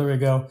each other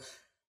and go,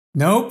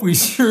 nope, we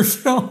sure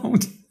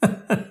don't.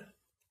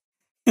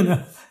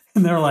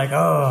 And they're like,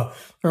 oh,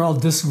 they're all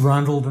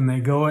disgruntled, and they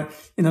go in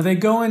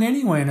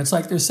anyway. And it's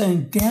like they're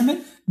saying, damn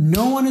it,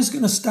 no one is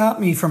going to stop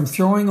me from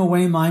throwing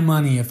away my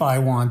money if I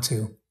want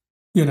to,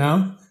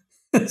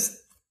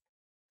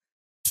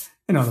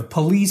 the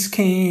police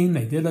came,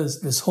 they did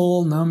this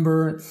whole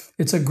number.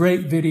 It's a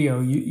great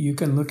video. You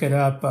can look it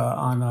up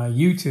on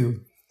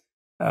YouTube.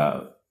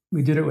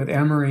 We did it with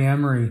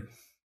Emery.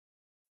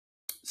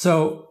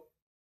 So,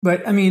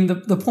 but I mean,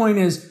 the point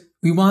is,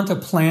 we want to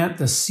plant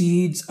the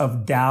seeds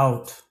of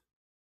doubt,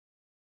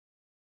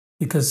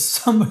 because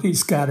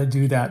somebody's got to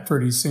do that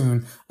pretty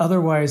soon.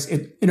 Otherwise,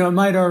 it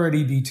might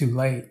already be too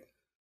late.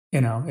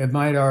 It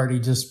might already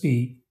just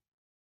be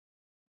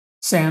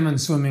salmon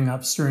swimming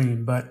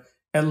upstream. But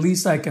at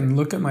least I can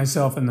look at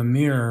myself in the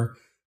mirror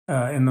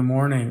in the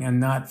morning and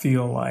not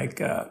feel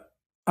like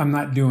I'm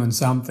not doing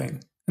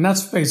something. And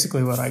that's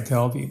basically what I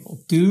tell people.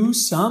 Do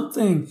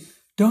something.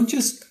 Don't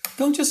just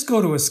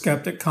go to a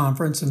skeptic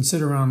conference and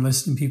sit around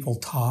listening to people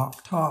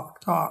talk.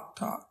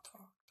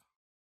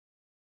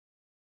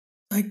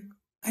 Like,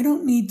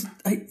 you need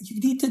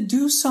to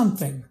do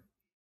something.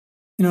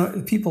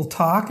 People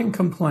talk and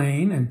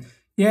complain, and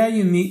yeah,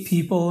 you meet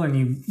people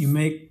and you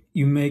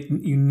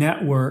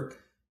network,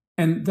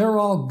 and they're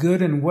all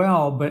good and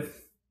well, but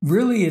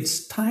really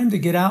it's time to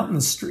get out in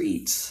the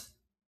streets.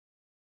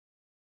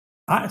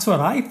 That's what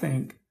I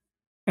think.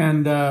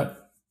 And,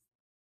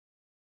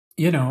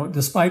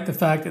 despite the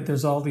fact that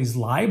there's all these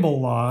libel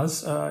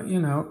laws,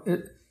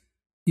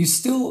 you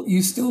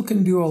still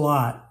can do a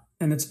lot.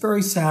 And it's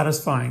very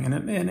satisfying,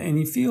 and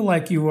you feel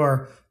like you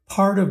are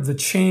part of the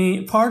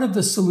chain, part of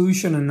the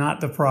solution and not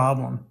the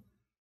problem.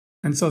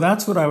 And so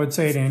that's what I would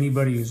say to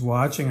anybody who's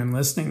watching and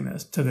listening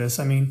to this.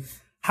 I mean,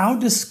 how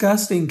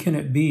disgusting can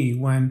it be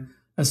when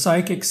a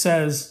psychic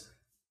says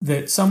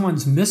that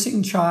someone's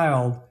missing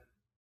child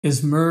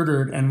is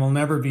murdered and will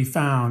never be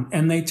found,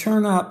 and they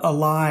turn up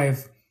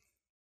alive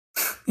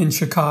in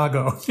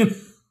Chicago?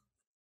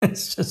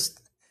 It's just,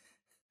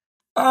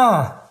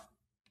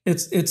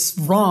 it's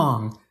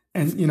wrong.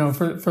 And, you know,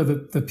 for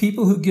the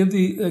people who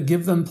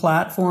give them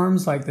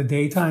platforms like the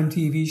daytime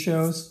TV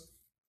shows,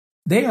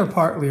 they are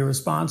partly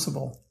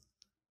responsible.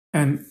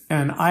 And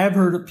I have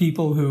heard of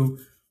people who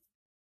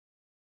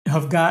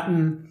have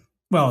gotten,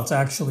 well, it's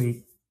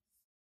actually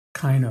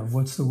kind of,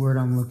 what's the word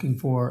I'm looking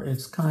for?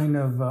 It's kind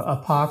of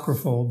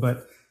apocryphal,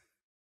 but,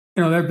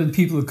 you know, there have been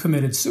people who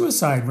committed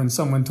suicide when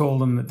someone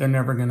told them that they're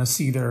never going to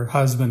see their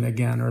husband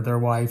again or their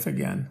wife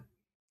again.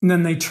 And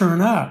then they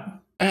turn up.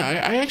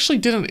 I actually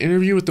did an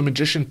interview with the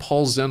magician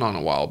Paul Zenon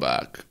a while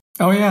back.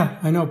 Oh, yeah,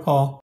 I know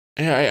Paul.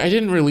 Yeah, I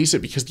didn't release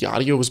it because the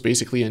audio was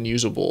basically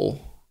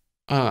unusable.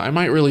 I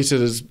might release it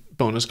as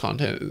bonus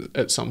content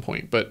at some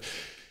point, but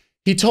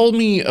he told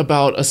me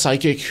about a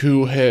psychic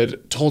who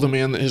had told a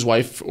man that his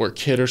wife or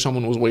kid or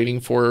someone was waiting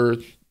for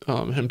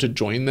him to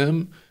join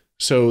them.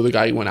 So the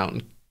guy went out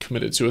and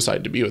committed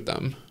suicide to be with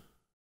them.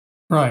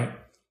 Right.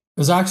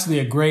 There's actually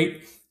a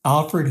great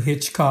Alfred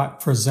Hitchcock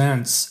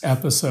Presents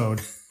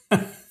episode,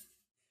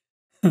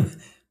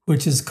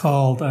 which is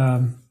called,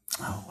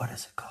 what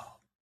is it called?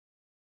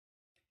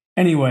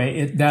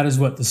 Anyway, that is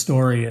what the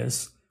story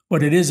is.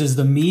 What it is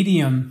the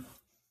medium,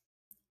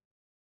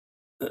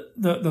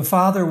 the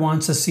father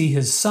wants to see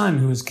his son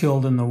who was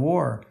killed in the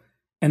war.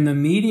 And the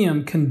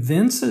medium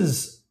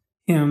convinces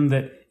him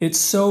that it's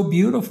so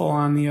beautiful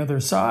on the other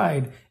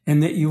side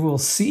and that you will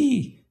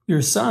see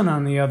your son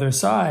on the other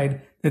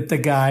side, that the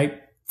guy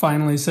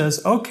finally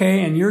says,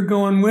 okay, and you're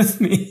going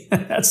with me.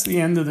 That's the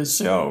end of the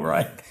show,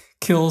 right?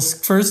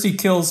 First he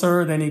kills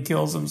her, then he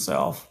kills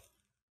himself.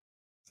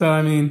 So,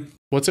 I mean...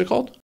 What's it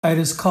called? It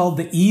is called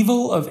The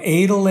Evil of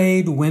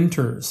Adelaide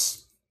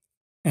Winters.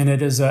 And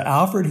it is an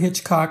Alfred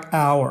Hitchcock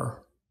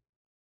hour.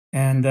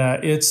 And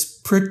it's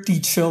pretty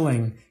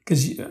chilling.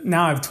 Because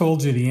now I've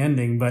told you the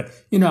ending, but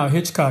you know how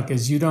Hitchcock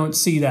is. You don't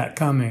see that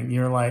coming.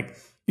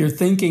 You're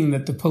thinking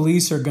that the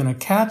police are going to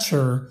catch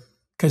her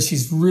because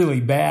she's really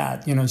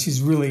bad. You know,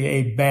 she's really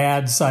a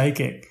bad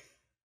psychic.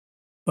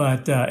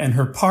 But, and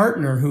her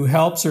partner who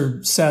helps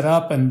her set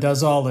up and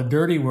does all the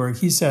dirty work,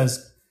 he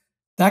says,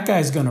 that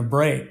guy's going to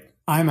break.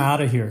 I'm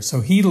out of here.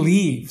 So he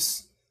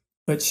leaves,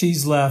 but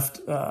she's left,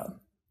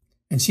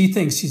 and she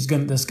thinks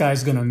this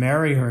guy's going to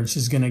marry her and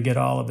she's going to get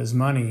all of his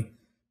money.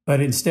 But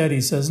instead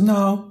he says,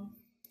 no,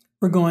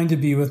 we're going to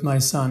be with my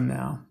son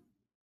now.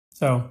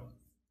 So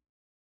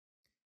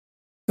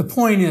the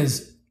point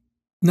is,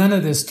 none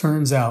of this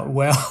turns out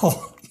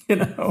well. You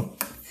know,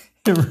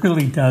 it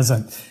really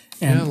doesn't.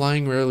 And yeah,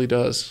 lying rarely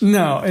does.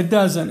 No, it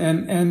doesn't.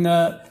 And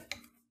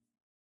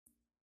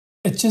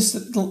it's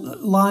just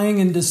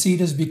lying and deceit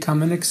has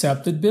become an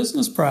accepted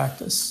business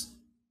practice.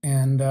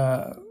 And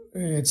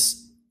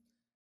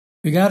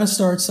we got to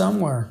start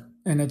somewhere.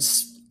 And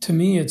to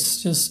me,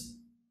 it's just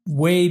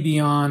way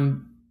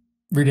beyond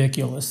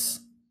ridiculous.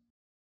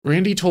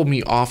 Randy told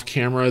me off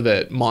camera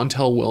that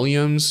Montel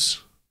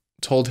Williams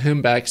told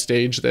him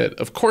backstage that,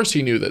 of course,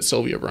 he knew that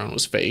Sylvia Browne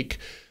was fake.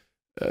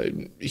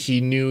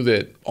 He knew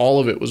that all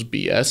of it was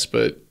BS,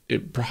 but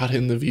it brought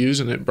in the views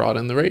and it brought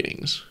in the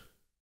ratings.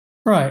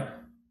 Right.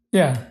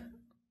 Yeah,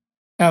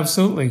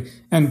 absolutely.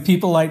 And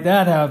people like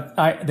that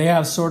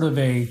have sort of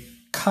a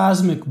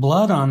cosmic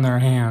blood on their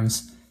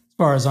hands, as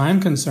far as I'm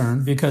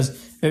concerned,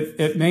 because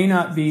it may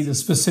not be the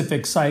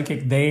specific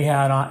psychic they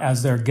had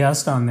as their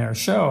guest on their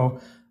show,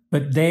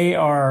 but they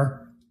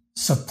are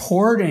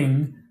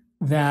supporting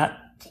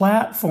that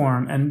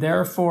platform. And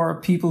therefore,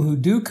 people who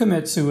do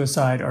commit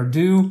suicide or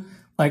do,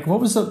 like,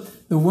 what was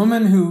the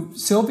woman who,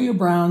 Sylvia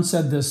Browne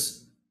said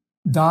this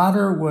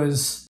daughter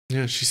was...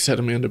 Yeah, she said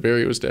Amanda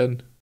Berry was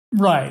dead.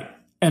 Right.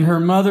 And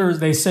her mother,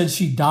 they said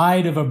she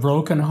died of a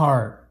broken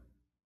heart.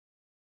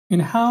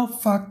 And how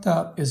fucked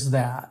up is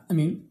that? I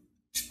mean,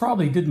 she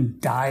probably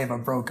didn't die of a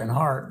broken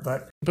heart,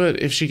 but... But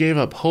if she gave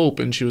up hope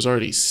and she was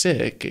already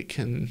sick, it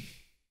can...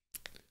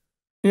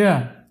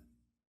 Yeah.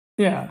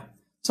 Yeah.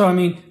 So, I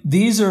mean,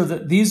 these are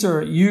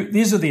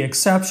the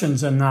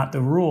exceptions and not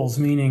the rules,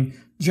 meaning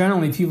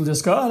generally people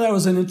just go, oh, that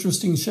was an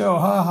interesting show,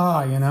 ha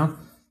ha, you know,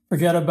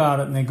 forget about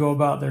it, and they go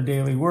about their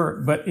daily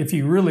work. But if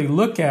you really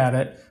look at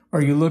it,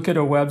 or you look at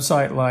a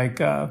website like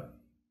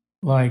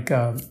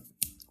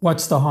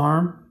What's the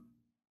Harm?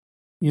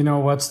 You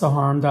know,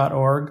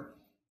 what'stheharm.org?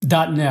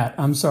 .net.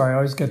 I'm sorry, I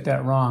always get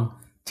that wrong.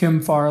 Tim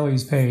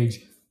Farley's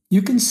page.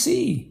 You can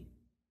see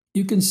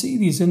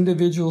these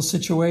individual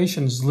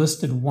situations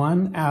listed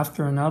one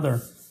after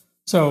another.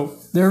 So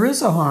there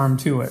is a harm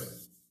to it.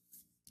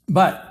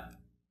 But,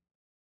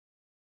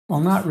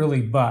 well, not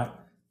really,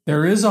 but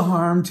there is a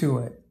harm to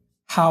it.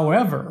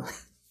 However,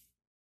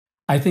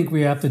 I think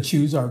we have to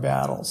choose our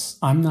battles.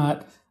 I'm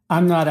not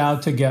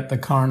out to get the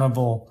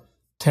carnival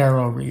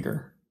tarot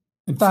reader.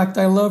 In fact,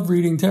 I love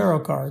reading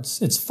tarot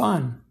cards. It's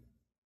fun.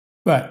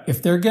 But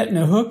if they're getting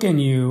a hook in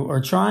you or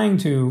trying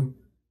to,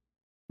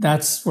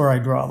 that's where I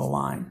draw the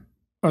line.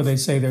 Or they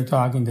say they're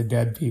talking to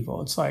dead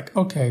people. It's like,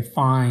 okay,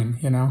 fine,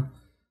 you know,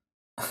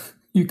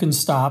 you can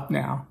stop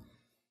now.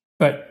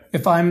 But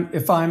if I'm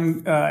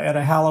at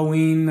a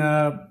Halloween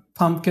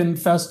pumpkin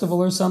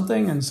festival or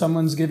something and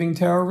someone's giving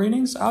tarot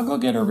readings, I'll go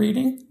get a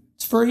reading.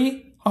 It's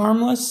free,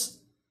 harmless.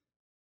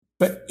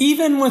 But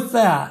even with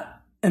that,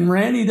 and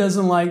Randy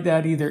doesn't like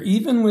that either,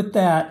 even with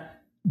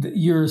that,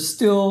 you're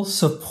still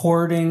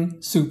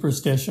supporting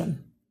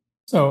superstition.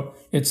 So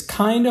it's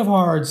kind of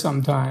hard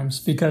sometimes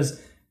because,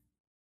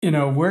 you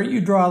know, where you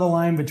draw the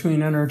line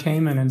between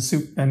entertainment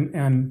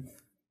and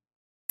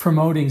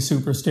promoting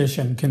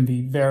superstition can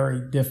be very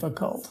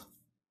difficult.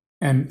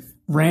 And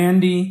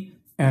Randy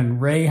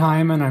and Ray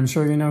Hyman, I'm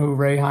sure you know who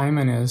Ray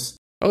Hyman is.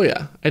 Oh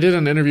yeah, I did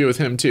an interview with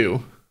him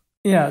too.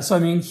 Yeah, so I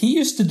mean, he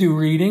used to do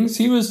readings.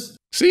 He was...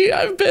 See,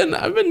 I've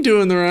been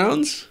doing the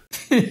rounds.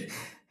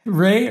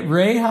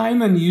 Ray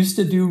Hyman used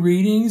to do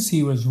readings.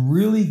 He was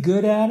really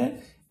good at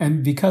it.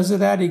 And because of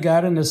that, he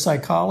got into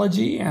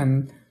psychology,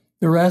 and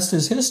the rest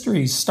is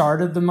history. He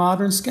started the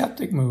modern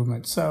skeptic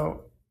movement.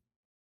 So,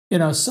 you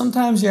know,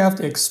 sometimes you have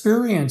to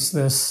experience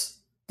this,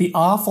 the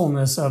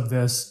awfulness of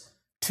this,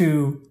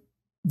 to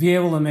be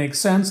able to make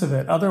sense of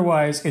it.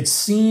 Otherwise, it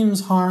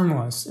seems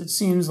harmless. It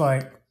seems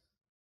like,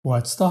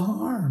 what's the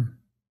harm?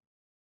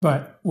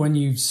 But when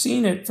you've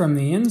seen it from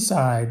the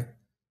inside,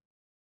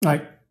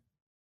 like,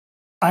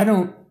 I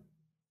don't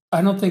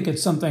think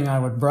it's something I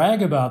would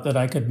brag about, that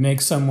I could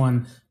make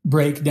someone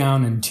break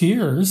down in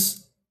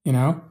tears, you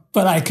know,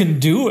 but I can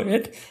do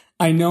it.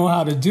 I know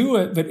how to do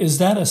it. But is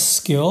that a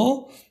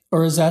skill,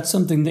 or is that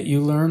something that you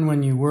learn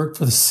when you work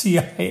for the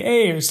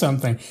CIA or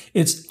something?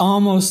 It's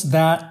almost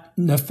that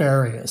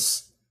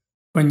nefarious.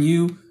 When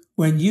you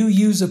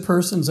use a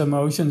person's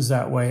emotions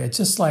that way, it's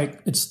just like,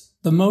 it's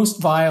the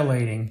most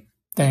violating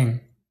thing,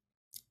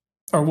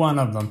 or one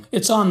of them.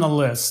 It's on the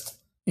list,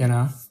 you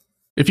know.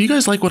 If you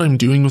guys like what I'm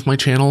doing with my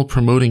channel,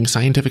 promoting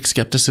scientific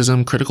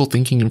skepticism, critical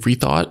thinking, and free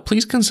thought,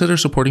 please consider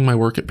supporting my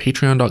work at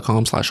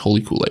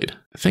patreon.com/holykoolaid.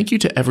 Thank you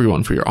to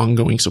everyone for your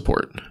ongoing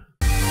support.